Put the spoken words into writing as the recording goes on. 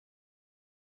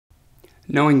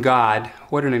Knowing God,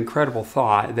 what an incredible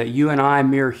thought that you and I,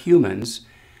 mere humans,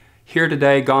 here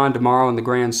today, gone tomorrow in the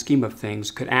grand scheme of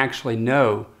things, could actually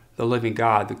know the living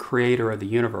God, the creator of the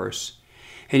universe.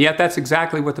 And yet that's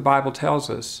exactly what the Bible tells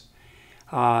us.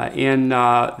 In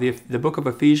the book of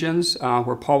Ephesians,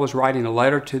 where Paul was writing a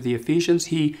letter to the Ephesians,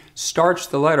 he starts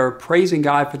the letter praising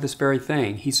God for this very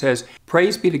thing. He says,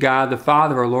 "Praise be to God, the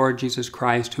Father of our Lord Jesus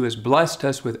Christ, who has blessed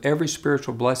us with every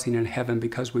spiritual blessing in heaven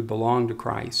because we belong to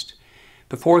Christ.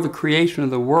 Before the creation of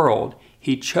the world,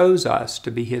 he chose us to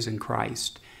be his in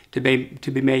Christ, to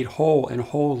be made whole and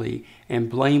holy and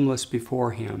blameless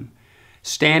before him,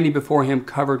 standing before him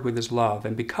covered with his love.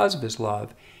 And because of his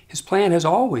love, his plan has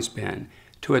always been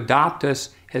to adopt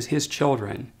us as his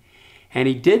children. And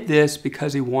he did this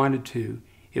because he wanted to.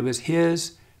 It was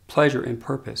his pleasure and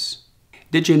purpose."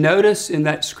 Did you notice in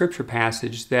that scripture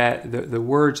passage that the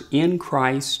words "in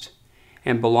Christ"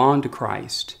 and "belong to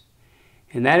Christ"?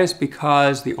 And that is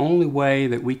because the only way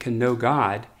that we can know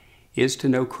God is to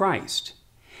know Christ.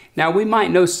 Now, we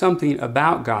might know something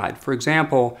about God. For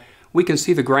example, we can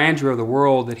see the grandeur of the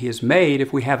world that he has made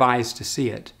if we have eyes to see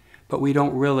it. But we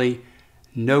don't really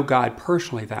know God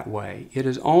personally that way. It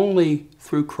is only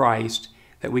through Christ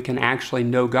that we can actually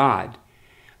know God.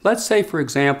 Let's say, for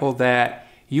example, that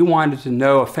you wanted to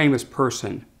know a famous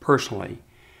person personally,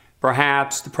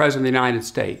 perhaps the President of the United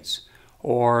States,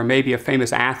 or maybe a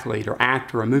famous athlete or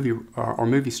actor or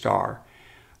movie star,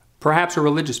 perhaps a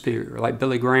religious figure like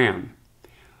Billy Graham.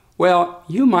 Well,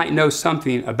 you might know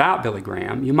something about Billy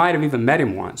Graham. You might have even met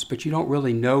him once, but you don't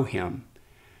really know him.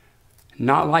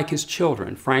 Not like his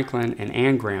children, Franklin and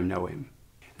Anne Graham, know him.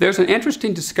 There's an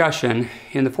interesting discussion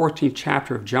in the 14th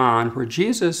chapter of John where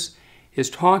Jesus is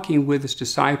talking with his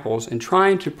disciples and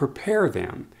trying to prepare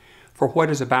them for what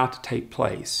is about to take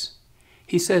place.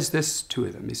 He says this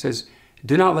to them. He says,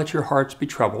 "Do not let your hearts be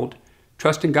troubled.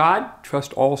 Trust in God,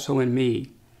 trust also in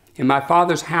me. In my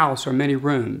Father's house are many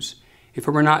rooms. If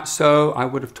it were not so, I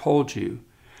would have told you.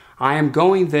 I am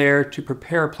going there to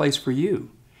prepare a place for you.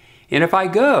 And if I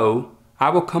go, I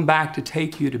will come back to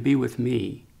take you to be with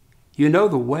me. You know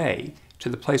the way to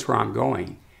the place where I'm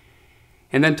going."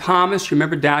 And then Thomas, you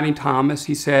remember doubting Thomas?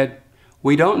 He said,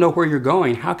 "We don't know where you're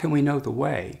going. How can we know the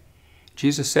way?"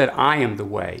 Jesus said, "I am the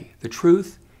way, the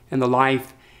truth, and the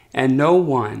life, and no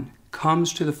one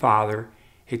comes to the Father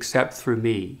except through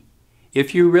me.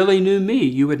 If you really knew me,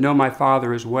 you would know my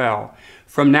Father as well.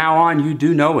 From now on, you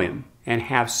do know him and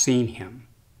have seen him."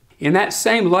 In that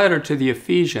same letter to the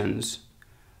Ephesians,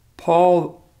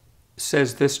 Paul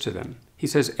says this to them. He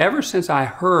says, "Ever since I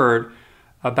heard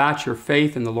about your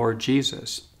faith in the Lord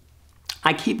Jesus,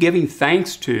 I keep giving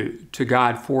thanks to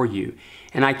God for you,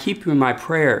 and I keep you in my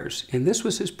prayers." And this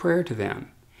was his prayer to them.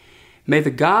 "May the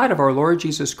God of our Lord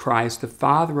Jesus Christ, the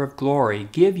Father of glory,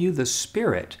 give you the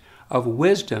spirit of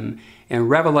wisdom and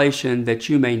revelation that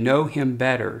you may know him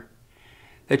better,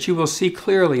 that you will see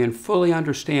clearly and fully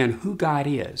understand who God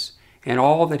is and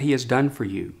all that he has done for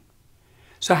you."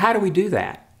 So how do we do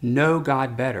that? Know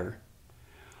God better.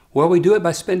 Well, we do it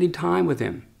by spending time with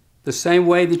him, the same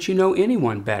way that you know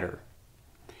anyone better.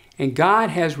 And God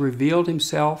has revealed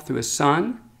himself through his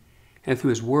Son and through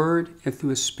his Word and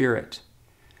through his Spirit.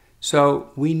 So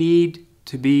we need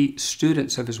to be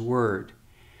students of his Word.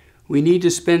 We need to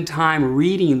spend time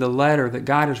reading the letter that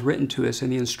God has written to us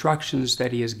and the instructions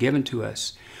that he has given to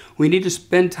us. We need to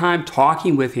spend time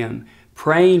talking with him,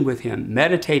 praying with him,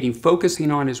 meditating, focusing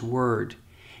on his Word,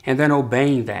 and then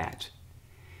obeying that.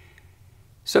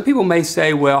 Some people may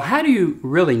say, well, how do you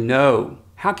really know?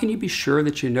 How can you be sure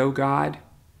that you know God?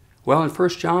 Well, in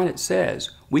 1 John it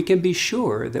says, we can be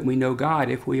sure that we know God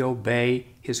if we obey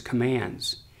his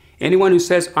commands. Anyone who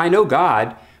says, "I know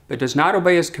God," but does not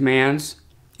obey his commands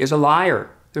is a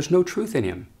liar. There's no truth in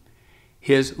him.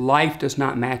 His life does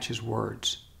not match his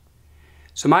words.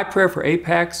 So my prayer for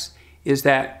Apex is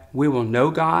that we will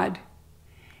know God,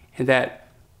 and that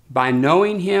by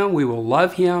knowing him, we will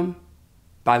love him.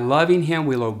 By loving him,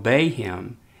 we'll obey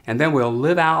him. And then we'll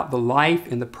live out the life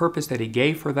and the purpose that he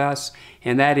gave for us,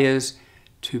 and that is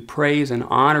to praise and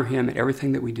honor him in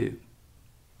everything that we do.